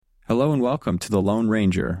Hello and welcome to The Lone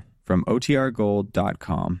Ranger from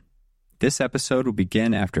OTRGold.com. This episode will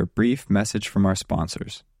begin after a brief message from our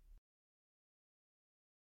sponsors.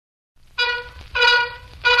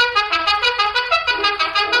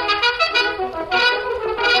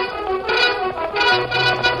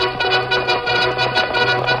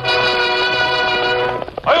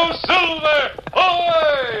 Hi-yo, Silver!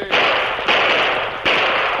 Ahoy!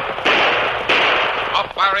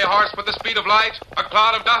 A fiery horse with the speed of light, a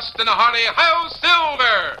cloud of dust, and a hearty Hi-yo,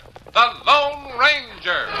 Silver! The Lone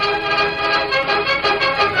Ranger!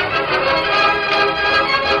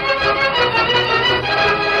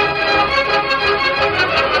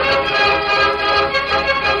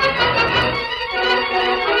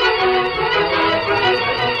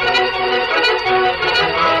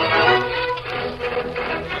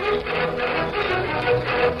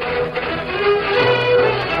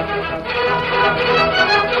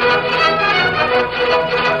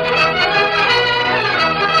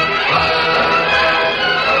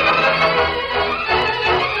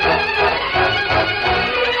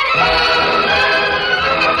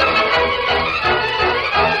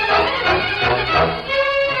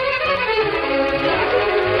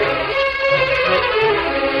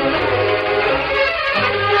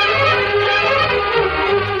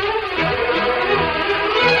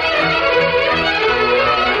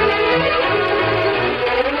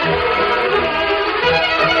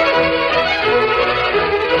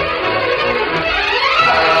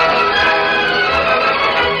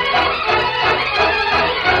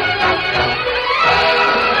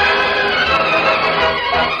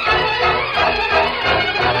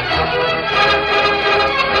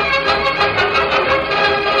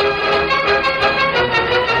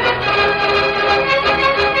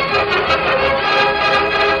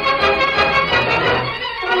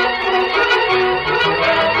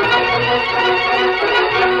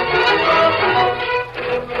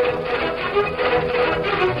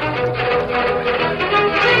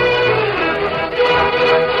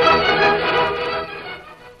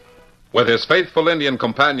 With his faithful Indian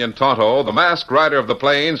companion Tonto, the masked rider of the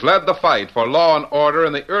plains led the fight for law and order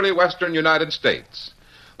in the early western United States.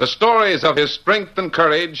 The stories of his strength and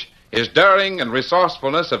courage, his daring and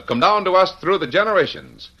resourcefulness have come down to us through the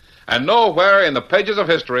generations. And nowhere in the pages of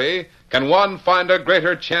history can one find a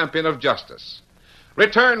greater champion of justice.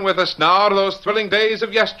 Return with us now to those thrilling days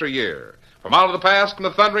of yesteryear. From out of the past come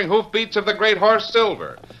the thundering hoofbeats of the great horse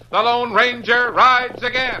Silver. The Lone Ranger rides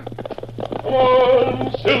again. Come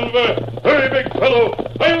on, Silver! Hurry, big fellow!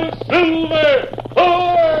 I'm Silver!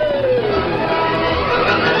 Ahoy!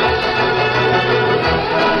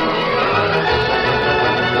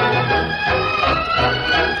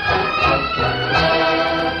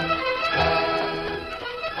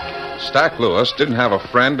 Stack Lewis didn't have a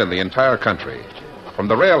friend in the entire country. From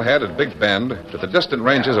the railhead at Big Bend to the distant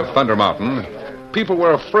ranges of Thunder Mountain, people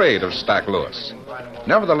were afraid of Stack Lewis.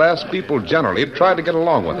 Nevertheless, people generally tried to get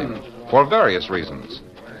along with him, for various reasons.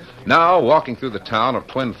 Now, walking through the town of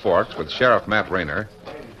Twin Forks with Sheriff Matt Rayner,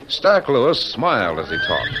 Stack Lewis smiled as he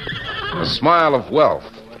talked. A smile of wealth,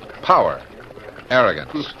 power,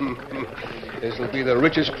 arrogance. This will be the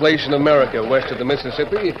richest place in America west of the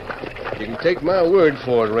Mississippi. You can take my word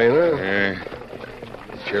for it, Rayner.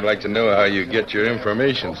 Sure like to know how you get your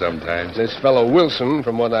information sometimes. This fellow Wilson,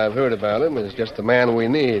 from what I've heard about him, is just the man we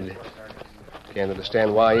need. Can't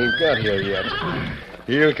understand why he ain't got here yet.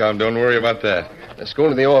 He'll come. Don't worry about that. Let's go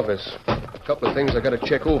into the office. A couple of things I got to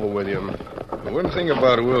check over with you. One thing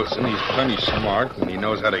about Wilson, he's plenty smart, and he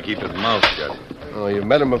knows how to keep his mouth shut. Oh, you've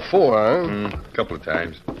met him before, huh? A couple of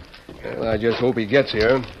times. Well, I just hope he gets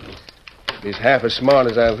here. He's half as smart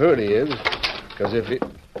as I've heard he is. Because if he...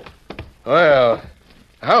 Well,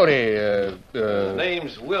 howdy,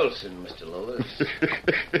 Name's Wilson, Mr. Lewis.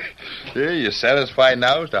 Yeah, you satisfied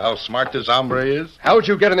now as to how smart this hombre is? How'd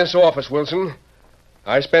you get in this office, Wilson?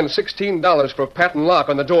 I spent $16 for a patent lock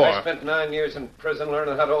on the door. I spent 9 years in prison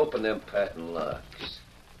learning how to open them patent locks.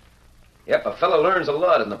 Yep, a fellow learns a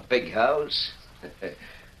lot in the big house.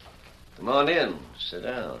 Come on in. Sit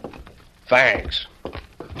down. Thanks.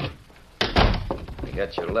 I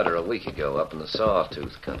got your letter a week ago up in the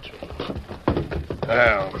Sawtooth country.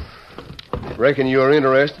 Well, reckon you're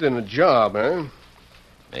interested in a job, huh?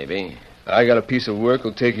 Maybe. I got a piece of work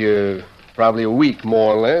that'll take you probably a week,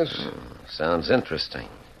 more or less. Sounds interesting.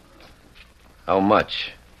 How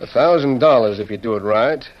much? $1,000 if you do it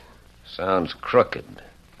right. Sounds crooked.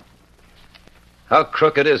 How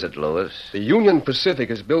crooked is it, Lewis? The Union Pacific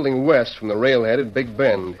is building west from the railhead at Big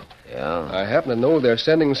Bend. Yeah? I happen to know they're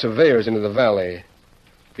sending surveyors into the valley.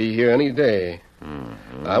 Be here any day.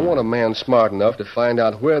 Mm-hmm. I want a man smart enough to find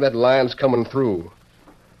out where that line's coming through.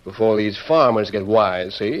 before these farmers get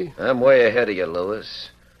wise, see? I'm way ahead of you, Lewis.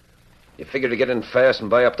 You figure to get in fast and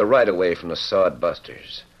buy up the right-of-way from the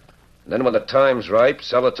sodbusters. And then when the time's ripe,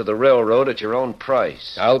 sell it to the railroad at your own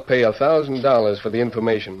price. I'll pay $1,000 for the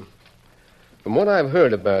information. From what I've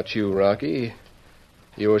heard about you, Rocky,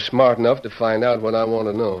 you were smart enough to find out what I want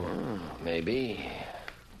to know. Maybe.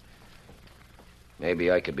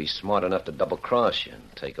 Maybe I could be smart enough to double-cross you and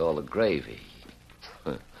take all the gravy.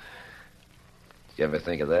 Did you ever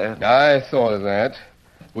think of that? I thought of that,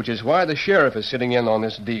 which is why the sheriff is sitting in on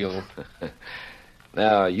this deal.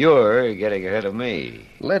 Now, you're getting ahead of me.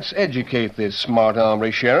 Let's educate this smart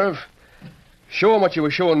hombre, Sheriff. Show him what you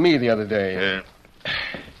were showing me the other day.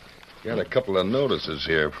 Got a couple of notices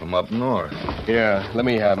here from up north. Yeah, let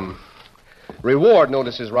me have them. Reward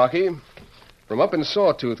notices, Rocky. From up in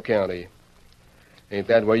Sawtooth County. Ain't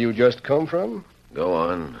that where you just come from? Go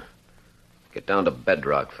on. Get down to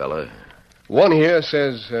bedrock, fella. One here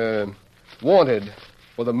says, wanted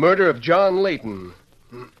for the murder of John Layton.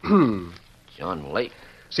 John Layton?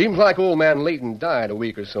 Seems like old man Layton died a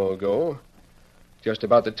week or so ago. Just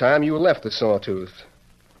about the time you left the Sawtooth.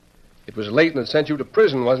 It was Layton that sent you to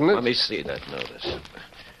prison, wasn't it? Let me see that notice.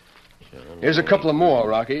 Here's a couple of more,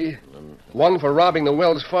 Rocky. One for robbing the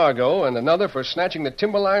Wells Fargo and another for snatching the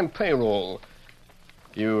Timberline payroll.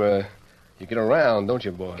 You get around, don't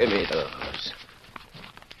you, boy? Give me those.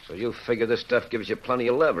 So you figure this stuff gives you plenty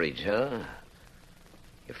of leverage, huh?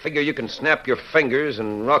 You figure you can snap your fingers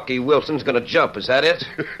and Rocky Wilson's going to jump, is that it?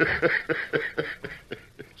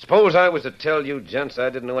 Suppose I was to tell you, gents, I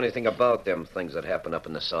didn't know anything about them things that happened up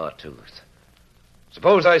in the Sawtooth.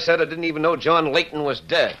 Suppose I said I didn't even know John Layton was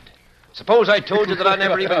dead. Suppose I told you that I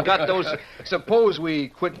never even got those... Suppose we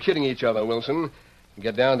quit kidding each other, Wilson, and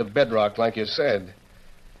get down to bedrock like you said.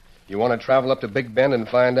 You want to travel up to Big Bend and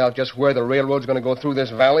find out just where the railroad's going to go through this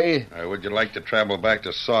valley? Would you like to travel back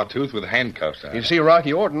to Sawtooth with handcuffs on? You see,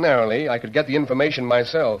 Rocky, ordinarily, I could get the information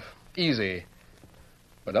myself. Easy.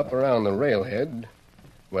 But up around the railhead,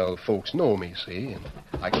 well, folks know me, see, and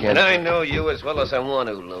I can't... And I know you as well as I want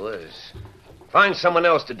to, Lewis. Find someone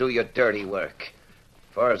else to do your dirty work.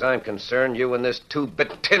 As far as I'm concerned, you and this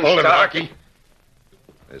two-bit tin Hold it, stock... Rocky.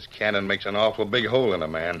 This cannon makes an awful big hole in a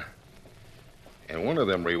man. And one of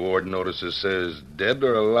them reward notices says dead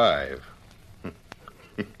or alive.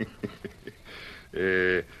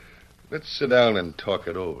 Let's sit down and talk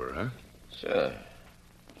it over, huh? Sure.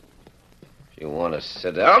 If you want to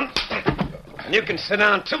sit down, you can sit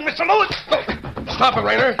down too, Mr. Lewis. Stop it,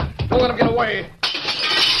 Raynor. Don't let him get away.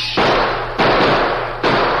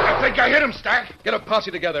 I think I hit him, Stack. Get a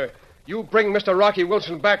posse together. You bring Mr. Rocky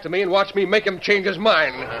Wilson back to me and watch me make him change his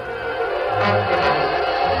mind.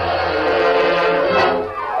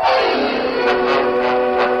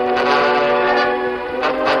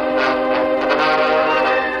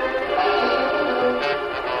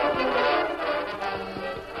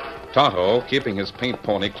 Tonto, keeping his paint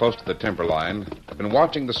pony close to the timberline, had been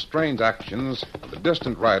watching the strange actions of the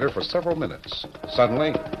distant rider for several minutes.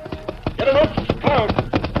 Suddenly... Get him up! Come on!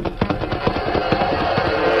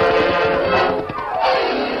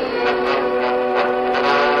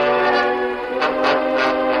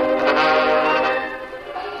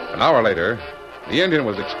 An hour later, the Indian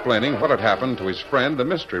was explaining what had happened to his friend, the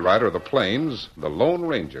mystery rider of the plains, the Lone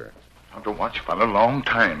Ranger. Have to watch fella long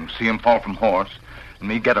time. See him fall from horse. And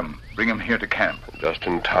me get him. Bring him here to camp. Just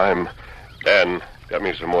in time. Dan, get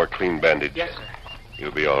me some more clean bandage. Yes, sir.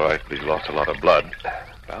 You'll be all right, but he's lost a lot of blood.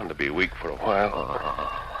 Bound to be weak for a while.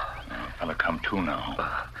 Fella come to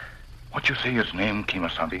now. What you say his name,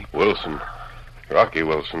 Kemosabe? Wilson. Rocky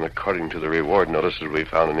Wilson, according to the reward notices we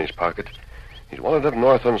found in his pocket. He's wanted up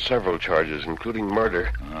north on several charges, including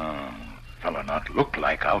murder. Fella not look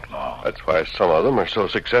like outlaw. That's why some of them are so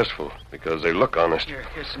successful, because they look honest.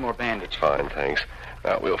 Here's some more bandage. Fine, thanks.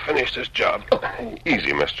 Now, we'll finish this job.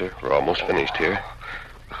 Easy, mister. We're almost finished here.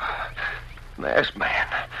 Masked man.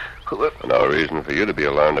 No reason for you to be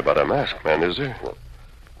alarmed about a masked man, is there?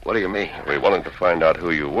 What do you mean? We wanted to find out who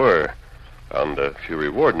you were. Found a few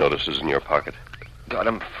reward notices in your pocket. Got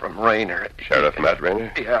him from Raynor. Sheriff Matt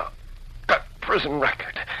Raynor? Yeah. Got prison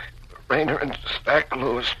record. Raynor and Stack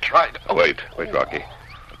Lewis tried... Oh. Wait, Rocky.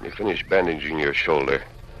 Let me finish bandaging your shoulder,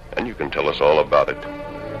 and you can tell us all about it.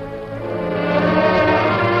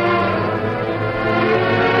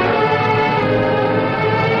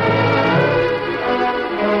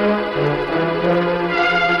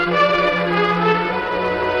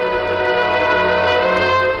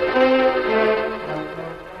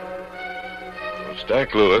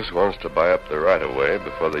 Stack Lewis wants to buy up the right-of-way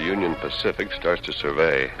before the Union Pacific starts to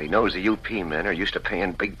survey. He knows the UP men are used to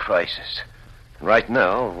paying big prices. And right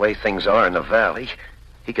now, the way things are in the valley,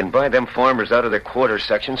 He can buy them farmers out of their quarter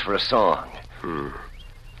sections for a song.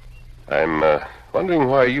 I'm wondering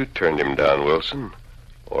why you turned him down, Wilson.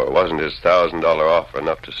 Or wasn't his $1,000 offer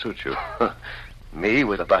enough to suit you? Me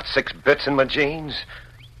with about 6 bits in my jeans?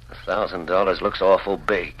 $1,000 looks awful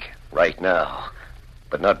big right now,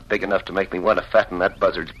 but not big enough to make me want to fatten that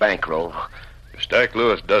buzzard's bankroll. If Stack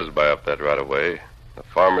Lewis does buy up that right away, the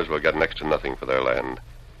farmers will get next to nothing for their land.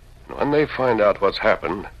 And when they find out what's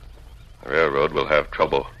happened, the railroad will have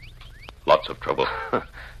trouble. Lots of trouble.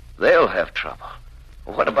 They'll have trouble.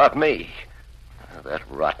 What about me? That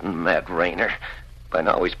rotten Matt Rayner. By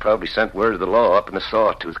now he's probably sent word of the law up in the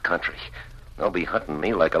Sawtooth country. They'll be hunting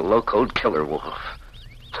me like a locoed killer wolf.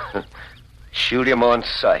 Shoot him on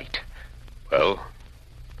sight. Well,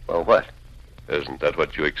 what? isn't that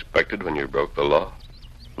what you expected when you broke the law?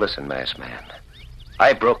 Listen, masked man.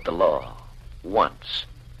 I broke the law. Once.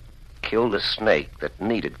 Killed a snake that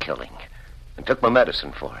needed killing. And took my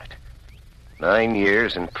medicine for it. 9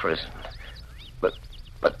 years in prison.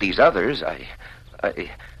 But these others,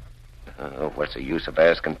 what's the use of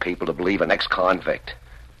asking people to believe an ex-convict?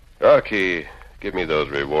 Rocky, give me those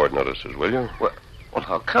reward notices, will you? Well,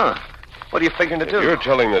 how come? What are you figuring to do? If you're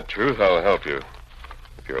telling the truth, I'll help you.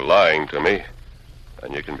 If you're lying to me,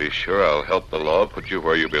 then you can be sure I'll help the law put you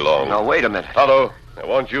where you belong. Now, wait a minute. Tonto, I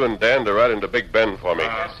want you and Dan to ride into Big Bend for me.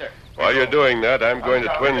 Yes, sir. While you're doing that, I'm going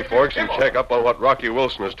to Twin Forks and check up on what Rocky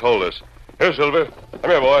Wilson has told us. Here, Silver. Come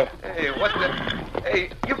here, boy. Hey, what the... Hey,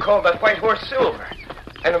 you called that white horse Silver.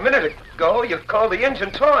 And a minute ago, you called the engine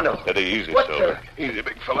Torno. Steady, easy, What Silver. Easy,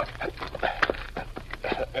 big fella.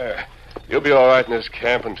 You'll be all right in this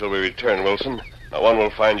camp until we return, Wilson. No one will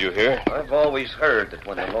find you here. I've always heard that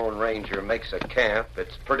when the Lone Ranger makes a camp,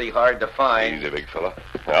 it's pretty hard to find. Easy, big fella.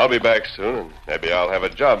 Now, I'll be back soon, and maybe I'll have a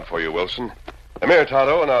job for you, Wilson. Come here,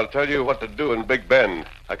 Tonto, and I'll tell you what to do in Big Bend.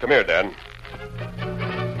 Now, come here, Dan.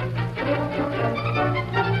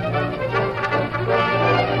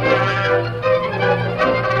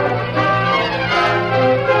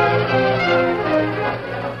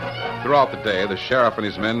 Throughout the day, the sheriff and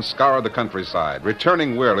his men scoured the countryside,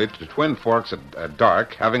 returning wearily to Twin Forks at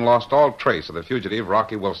dark, having lost all trace of the fugitive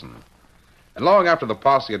Rocky Wilson. And long after the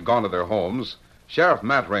posse had gone to their homes, Sheriff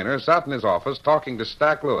Matt Rayner sat in his office talking to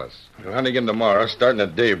Stack Lewis. We'll hunt again tomorrow, starting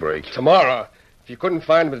at daybreak. Tomorrow? If you couldn't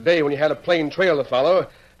find him today when you had a plain trail to follow,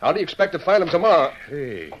 how do you expect to find him tomorrow?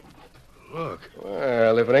 Hey, look.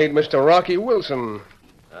 Well, if it ain't Mr. Rocky Wilson.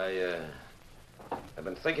 I've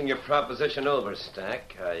been thinking your proposition over,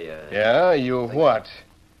 Stack. Yeah? You what?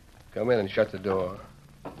 Come in and shut the door.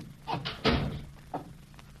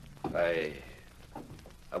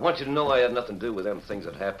 I want you to know I had nothing to do with them things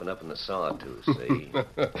that happened up in the Sawtooth, see?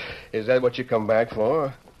 Is that what you come back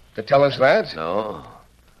for? To tell us that? No.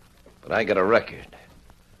 But I got a record.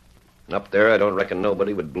 And up there, I don't reckon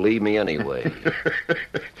nobody would believe me anyway.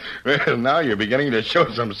 Well, now you're beginning to show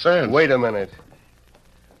some sense. Wait a minute.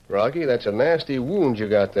 Rocky, that's a nasty wound you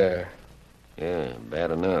got there. Yeah,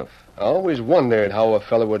 bad enough. I always wondered how a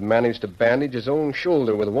fellow would manage to bandage his own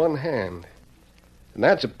shoulder with one hand. And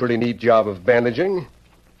that's a pretty neat job of bandaging.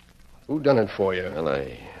 Who done it for you? Well,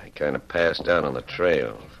 I kind of passed out on the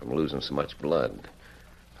trail from losing so much blood.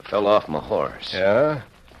 I fell off my horse. Yeah?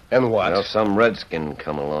 And what? Well, some redskin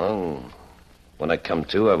come along. When I come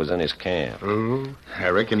to, I was in his camp. Mm-hmm. I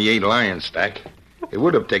reckon he ain't lying, Stack. It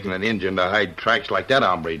would have taken an Injun to hide tracks like that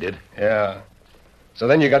hombre did. Yeah. So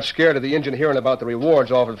then you got scared of the Injun hearing about the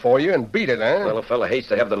rewards offered for you and beat it, eh? Well, a fella hates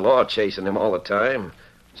to have the law chasing him all the time,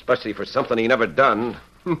 especially for something he never done.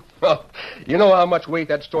 Well, you know how much weight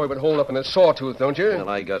that story would hold up in a sawtooth, don't you? Well,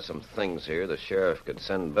 I got some things here the sheriff could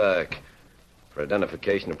send back for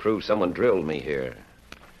identification to prove someone drilled me here.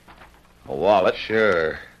 A wallet.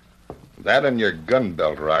 Sure. That and your gun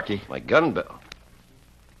belt, Rocky. My gun belt.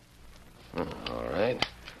 All right.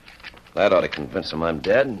 That ought to convince him I'm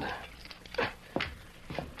dead.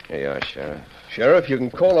 Here you are, Sheriff. Sheriff, you can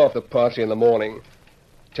call off the posse in the morning.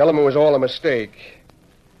 Tell them it was all a mistake.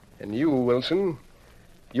 And you, Wilson,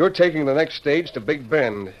 you're taking the next stage to Big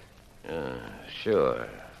Bend. Sure.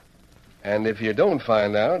 And if you don't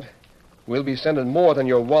find out, we'll be sending more than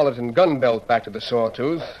your wallet and gun belt back to the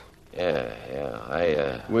Sawtooth.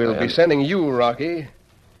 Yeah, We'll be sending you, Rocky,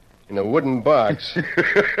 in a wooden box.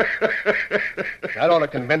 That ought to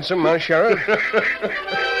convince him, huh, Sheriff?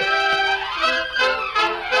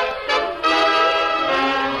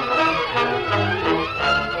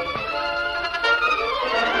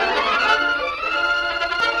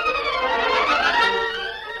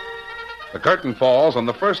 The curtain falls on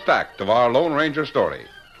the first act of our Lone Ranger story.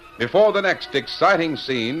 Before the next exciting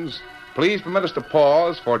scenes, please permit us to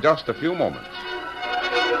pause for just a few moments.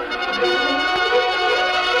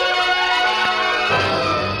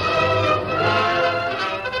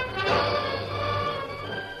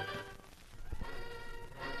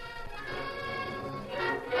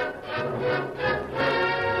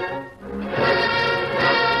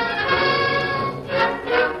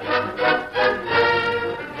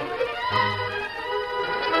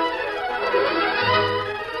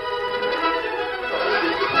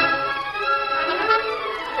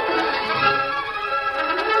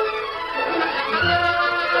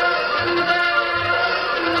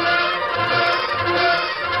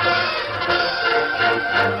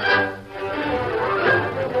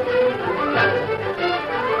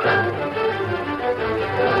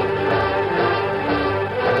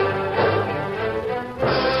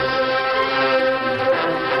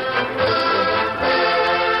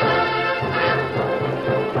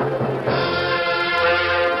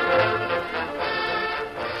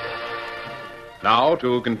 now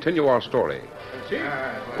to continue our story.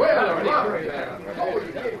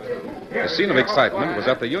 The scene of excitement was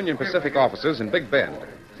at the Union Pacific offices in Big Bend.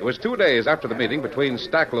 It was 2 days after the meeting between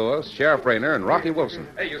Stack Lewis, Sheriff Rayner, and Rocky Wilson.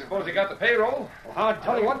 Hey, you suppose you got the payroll? Well, how'd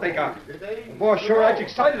tell you what they got. The boss sure acts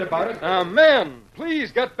excited about it. Men,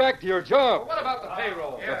 please get back to your job. What about the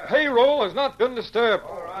payroll? The payroll has not been disturbed.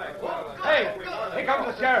 All right. Hey, here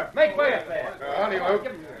comes the sheriff. Make way up there. Howdy, Luke.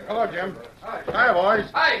 Hello, Jim. Hi, boys.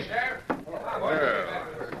 Hi, Sheriff. Well,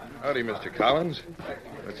 howdy, Mr. Collins.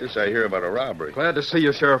 What's this I hear about a robbery? Glad to see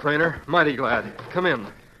you, Sheriff Rayner. Mighty glad. Come in.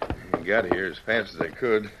 I got here as fast as I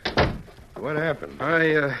could. What happened?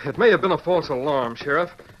 It may have been a false alarm, Sheriff.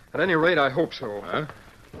 At any rate, I hope so. Huh?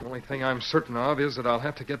 The only thing I'm certain of is that I'll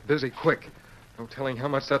have to get busy quick. No telling how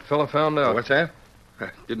much that fella found out. What's that? I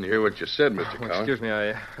didn't hear what you said, Mr. Collins. Excuse me,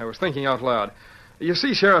 I was thinking out loud. You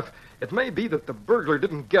see, Sheriff, it may be that the burglar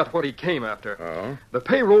didn't get what he came after. Oh? The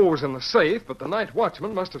payroll was in the safe, but the night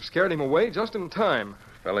watchman must have scared him away just in time.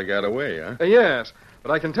 Fella got away, huh? Yes,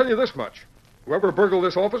 but I can tell you this much. Whoever burgled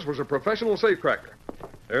this office was a professional safecracker.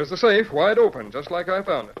 There's the safe, wide open, just like I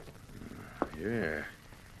found it. Yeah.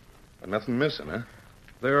 But nothing missing, huh?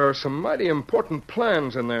 There are some mighty important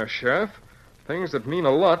plans in there, Sheriff. Things that mean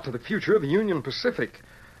a lot to the future of the Union Pacific.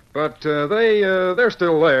 But they're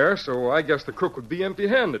still there, so I guess the crook would be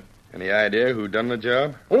empty-handed. Any idea who done the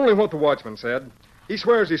job? Only what the watchman said. He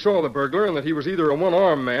swears he saw the burglar and that he was either a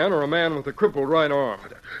one-armed man or a man with a crippled right arm.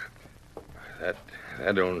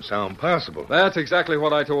 That don't sound possible. That's exactly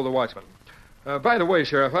what I told the watchman. By the way,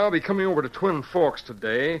 Sheriff, I'll be coming over to Twin Forks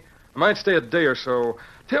today. I might stay a day or so.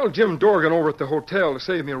 Tell Jim Dorgan over at the hotel to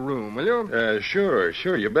save me a room, will you? Sure.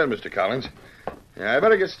 You bet, Mr. Collins. Yeah, I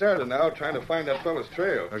better get started now trying to find that fella's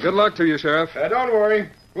trail. Good luck to you, Sheriff. Don't worry.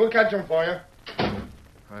 We'll catch him for you.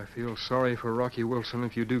 I feel sorry for Rocky Wilson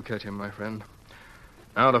if you do catch him, my friend.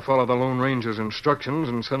 Now to follow the Lone Ranger's instructions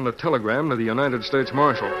and send a telegram to the United States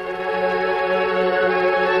Marshal.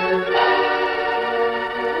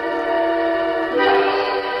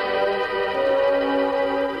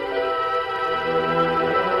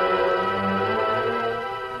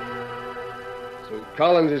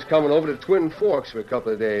 Collins is coming over to Twin Forks for a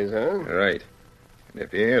couple of days, huh? Right. And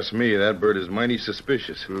if you ask me, that bird is mighty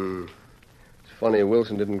suspicious. It's funny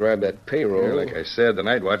Wilson didn't grab that payroll. Yeah, like I said, the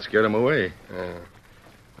night watch scared him away.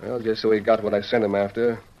 Well, just so he got what I sent him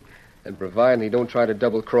after, and providing he don't try to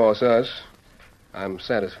double-cross us, I'm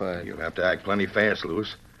satisfied. You'll have to act plenty fast,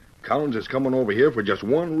 Lewis. Collins is coming over here for just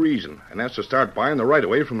one reason, and that's to start buying the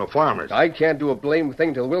right-of-way from the farmers. I can't do a blame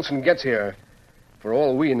thing till Wilson gets here. For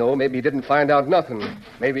all we know, maybe he didn't find out nothing.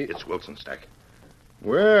 Maybe... It's Wilson, Stack.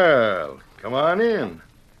 Well, come on in.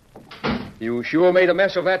 You sure made a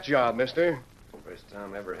mess of that job, mister. First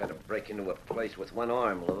time I ever had to break into a place with one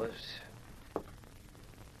arm, Lewis.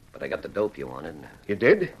 But I got the dope you wanted. You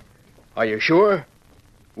did? Are you sure?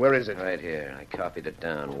 Where is it? Right here. I copied it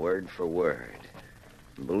down word for word.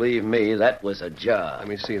 And believe me, that was a job. Let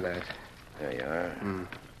me see that. There you are.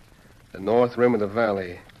 The north rim of the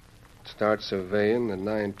valley. Start surveying the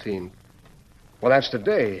 19th. Well, that's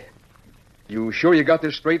today. You sure you got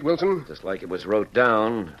this straight, Wilson? Just like it was wrote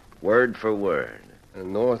down, word for word. The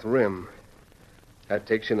north rim. That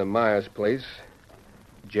takes you to Myers' place,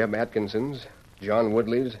 Jeb Atkinson's, John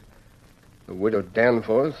Woodley's, the widow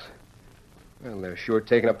Danforth. Well, they're sure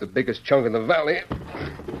taking up the biggest chunk of the valley.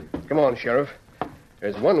 Come on, Sheriff.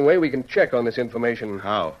 There's one way we can check on this information.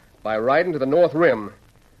 How? By riding to the north rim.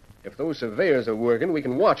 If those surveyors are working, we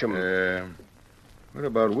can watch them. What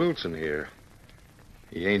about Wilson here?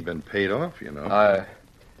 He ain't been paid off, you know.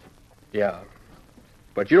 Yeah.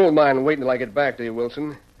 But you don't mind waiting till I get back to you,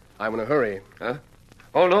 Wilson. I'm in a hurry. Huh?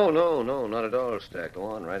 Oh, no, not at all, Stack. Go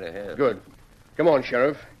on right ahead. Good. Come on,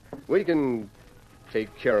 Sheriff. We can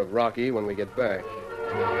take care of Rocky when we get back.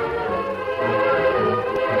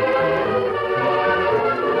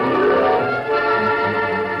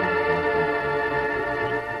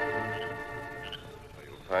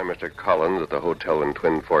 Find Mr. Collins at the hotel in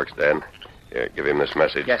Twin Forks, Dan. Here, give him this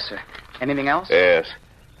message. Yes, sir. Anything else? Yes.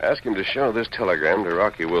 Ask him to show this telegram to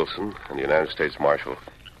Rocky Wilson and the United States Marshal.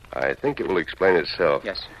 I think it will explain itself.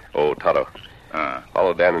 Yes, sir. Oh, Tonto.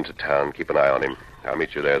 Follow Dan into town. Keep an eye on him. I'll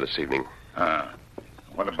meet you there this evening.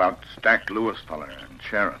 What about Stack Lewis feller and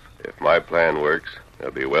Sheriff? If my plan works,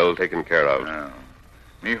 they'll be well taken care of.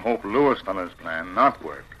 Me hope Lewis feller's plan not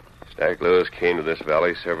work. Stack Lewis came to this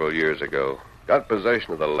valley several years ago. Got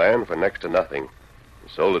possession of the land for next to nothing.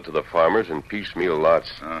 Sold it to the farmers in piecemeal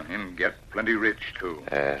lots. Him get plenty rich, too.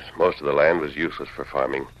 Yes, most of the land was useless for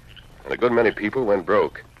farming. And a good many people went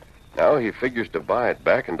broke. Now he figures to buy it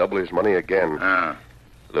back and double his money again.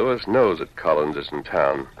 Lewis knows that Collins is in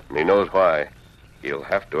town, and he knows why. He'll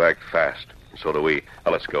have to act fast. And so do we.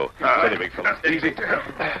 Now, let's go. Steady, big fella. Easy.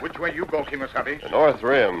 Which way you go, Kimasabi? The North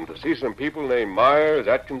Rim, to see some people named Myers,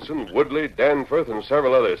 Atkinson, Woodley, Danforth, and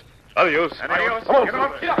several others. Adios. Adios. Come on. Get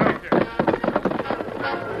off. Get off.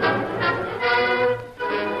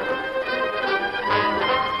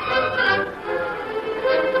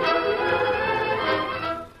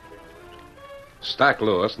 Stack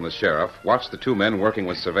Lewis and the sheriff watched the two men working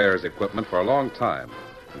with Surveyor's equipment for a long time,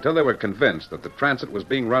 until they were convinced that the transit was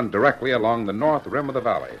being run directly along the north rim of the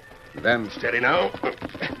valley. And then... Steady now.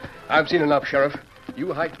 I've seen enough, Sheriff.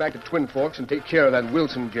 You hike back to Twin Forks and take care of that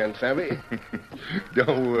Wilson gent, savvy?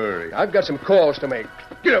 Don't worry. I've got some calls to make.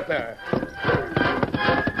 Get up there.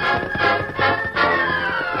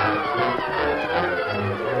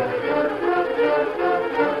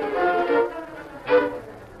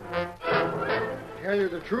 Tell you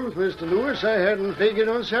the truth, Mr. Lewis, I hadn't figured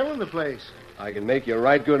on selling the place. I can make you a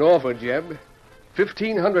right good offer, Jeb.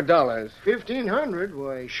 $1,500. $1,500?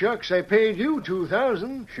 Why, shucks, I paid you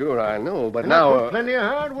 $2,000. Sure, I know, but And now... I put plenty of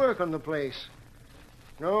hard work on the place.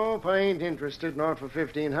 Nope, I ain't interested, not for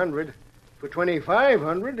 $1,500. For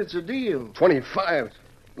 $2,500, it's a deal. 25.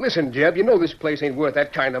 Listen, Jeb, you know this place ain't worth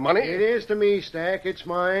that kind of money. It is to me, Stack. It's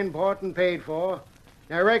mine, bought and paid for.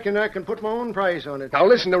 I reckon I can put my own price on it. Now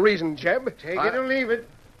listen to reason, Jeb. Take it or leave it.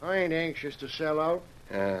 I ain't anxious to sell out.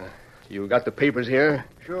 You got the papers here?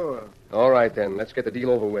 Sure. All right, then. Let's get the deal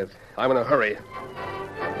over with. I'm in a hurry.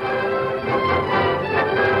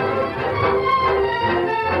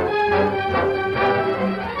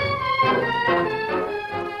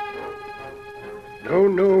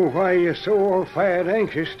 Don't know why you're so all-fired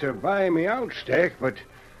anxious to buy me out, Stack, but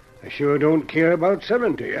I sure don't care about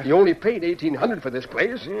selling to you. You only paid $1,800 for this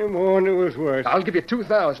place. Yeah, more than it was worth. I'll give you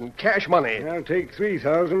 $2,000, cash money. I'll take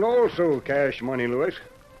 $3,000 also, cash money, Lewis.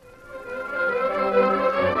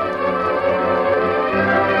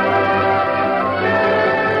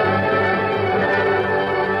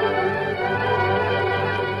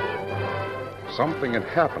 Something had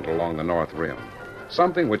happened along the north rim.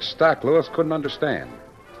 Something which Stack Lewis couldn't understand.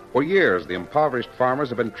 For years, the impoverished farmers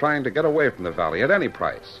had been trying to get away from the valley at any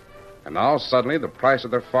price. And now, suddenly, the price of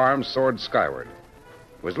their farms soared skyward.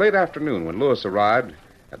 It was late afternoon when Lewis arrived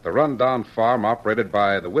at the rundown farm operated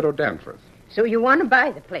by the widow Danforth. So you want to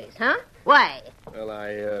buy the place, huh? Why? Well,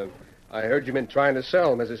 I heard you've been trying to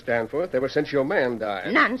sell, Mrs. Danforth, ever since your man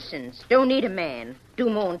died. Nonsense. Don't need a man. Do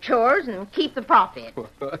my own chores and keep the profit.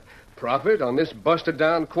 Profit on this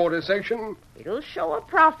busted-down quarter section? It'll show a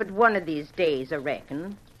profit one of these days, I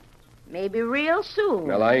reckon. Maybe real soon.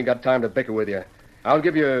 Well, I ain't got time to bicker with you. I'll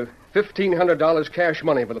give you $1,500 cash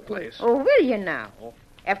money for the place. Oh, will you now?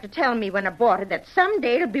 After telling me when I bought it that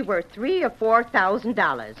someday it'll be worth $3,000 or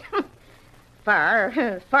 $4,000. Far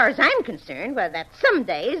as I'm concerned, well, that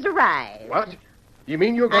someday's arrived. What? You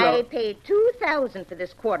mean you're gonna... I paid $2,000 for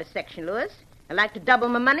this quarter section, Lewis. I like to double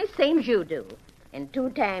my money, same as you do. And 2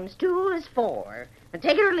 times 2 is 4. Now,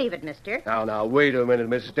 take it or leave it, mister. Now, wait a minute,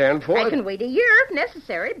 Miss Danforth. I can wait a year if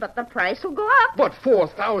necessary, but the price will go up. But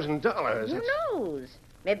 $4,000? Who knows?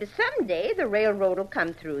 Maybe someday the railroad will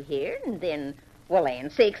come through here, and then, well,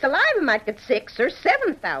 land sakes alive, I might get 6,000 or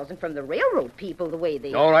 7,000 from the railroad people the way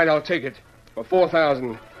they... All right, I'll take it. For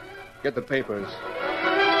 $4,000. Get the papers.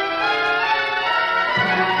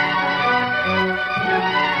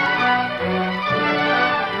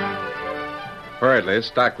 Hurriedly,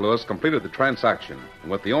 Stack Lewis completed the transaction, and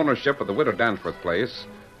with the ownership of the widow Danforth place,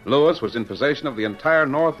 Lewis was in possession of the entire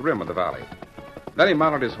north rim of the valley. Then he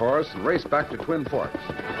mounted his horse and raced back to Twin Forks.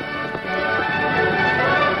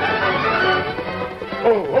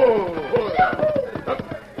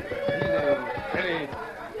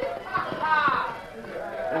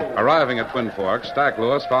 Arriving at Twin Forks, Stack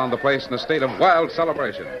Lewis found the place in a state of wild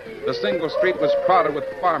celebration. The single street was crowded with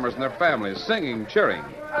farmers and their families, singing, cheering.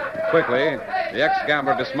 Quickly, the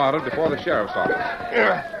ex-gambler dismounted before the sheriff's office.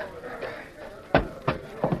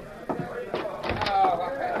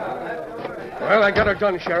 Well, I got her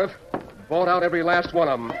done, Sheriff. Bought out every last one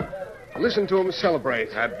of them. Listen to them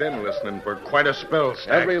celebrate. I've been listening for quite a spell,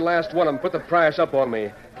 Stack. Every last one of them put the price up on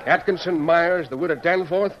me. Atkinson, Myers, the widow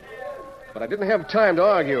Danforth. But I didn't have time to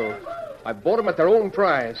argue. I bought them at their own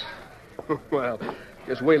price. Well,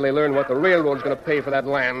 just wait till they learn what the railroad's going to pay for that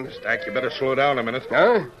land. Stack, you better slow down a minute.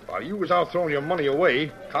 Huh? While you was out throwing your money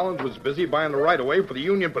away, Collins was busy buying the right-of-way for the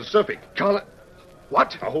Union Pacific.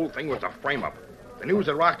 What? The whole thing was a frame-up. The news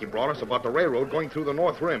that Rocky brought us about the railroad going through the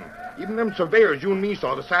North Rim. Even them surveyors you and me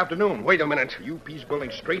saw this afternoon. Wait a minute. UP's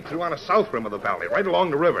building straight through on the south rim of the valley, right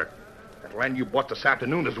along the river. That land you bought this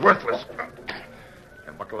afternoon is worthless.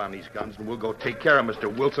 And Buckle on these guns, and we'll go take care of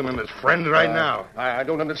Mr. Wilson and his friends right now. I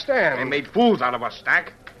don't understand. They made fools out of us,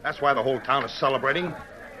 Stack. That's why the whole town is celebrating.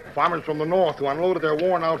 Farmers from the north who unloaded their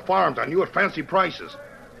worn-out farms on you at fancy prices.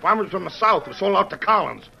 Farmers from the south who sold out to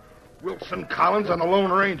Collins. Wilson Collins and the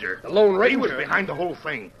Lone Ranger. The Lone Ranger? He was behind the whole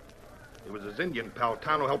thing. It was his Indian pal,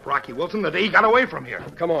 Tano, helped Rocky Wilson the day he got away from here.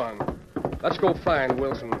 Come on. Let's go find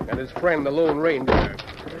Wilson and his friend, the Lone Ranger.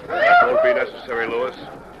 That won't be necessary, Lewis.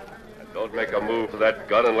 And don't make a move for that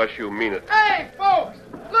gun unless you mean it. Hey, folks!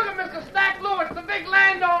 Look at Mr. Stack Lewis, the big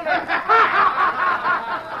landowner.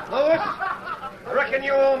 Lewis, I reckon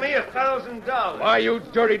you owe me $1,000. Why, you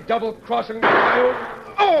dirty double-crossing...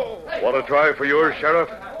 Oh! Want to try for yours, Sheriff?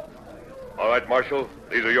 All right, Marshal.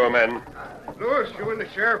 These are your men. Lewis, you and the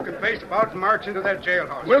sheriff can face about and march into that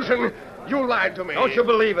jailhouse. Wilson, you lied to me. Don't you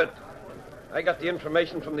believe it? I got the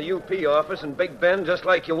information from the UP office in Big Bend just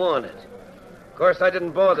like you wanted. Of course, I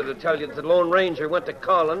didn't bother to tell you that the Lone Ranger went to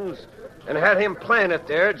Collins and had him plan it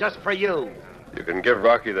there just for you. You can give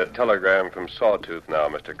Rocky that telegram from Sawtooth now,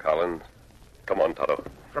 Mr. Collins. Come on, Tonto.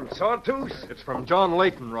 From Sawtooth? It's from John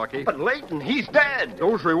Layton, Rocky. But Layton, he's dead.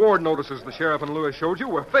 Those reward notices the sheriff and Lewis showed you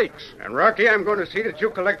were fakes. And, Rocky, I'm going to see that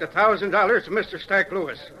you collect $1,000 from Mr. Stack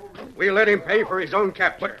Lewis. We'll let him pay for his own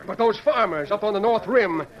capture. But those farmers up on the North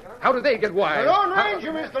Rim, how did they get wise? The Lone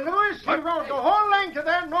Ranger, Mr. Lewis. He rode the whole length of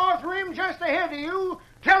that North Rim just ahead of you,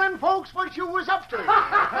 telling folks what you was up to.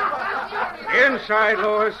 Inside,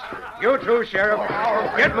 Lewis. You too, Sheriff.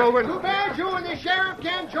 Get moving. Too bad you and the sheriff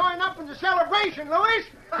can't join up in the celebration, Lewis.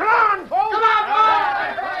 Come on, folks. Come on,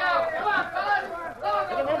 boys!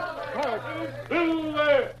 Come on,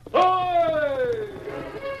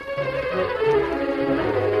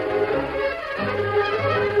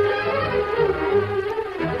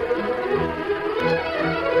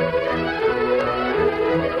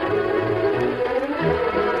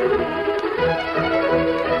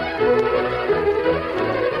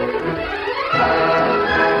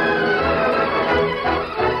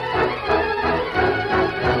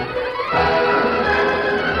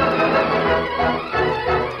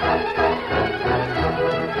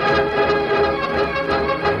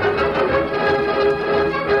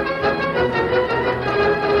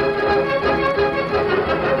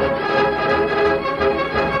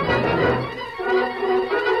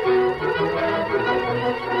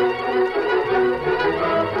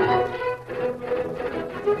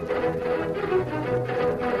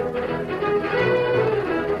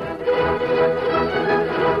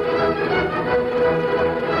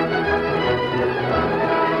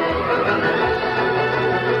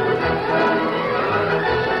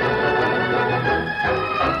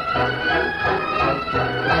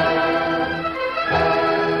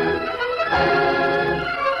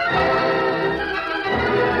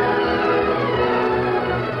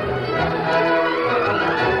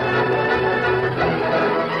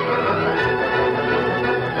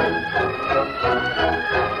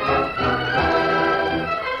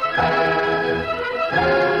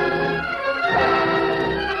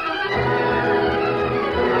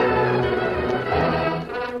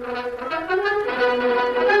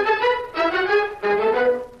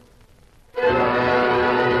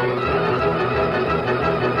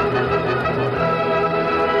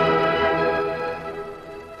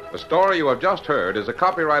 The story you have just heard is a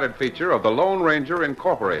copyrighted feature of the Lone Ranger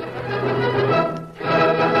Incorporated.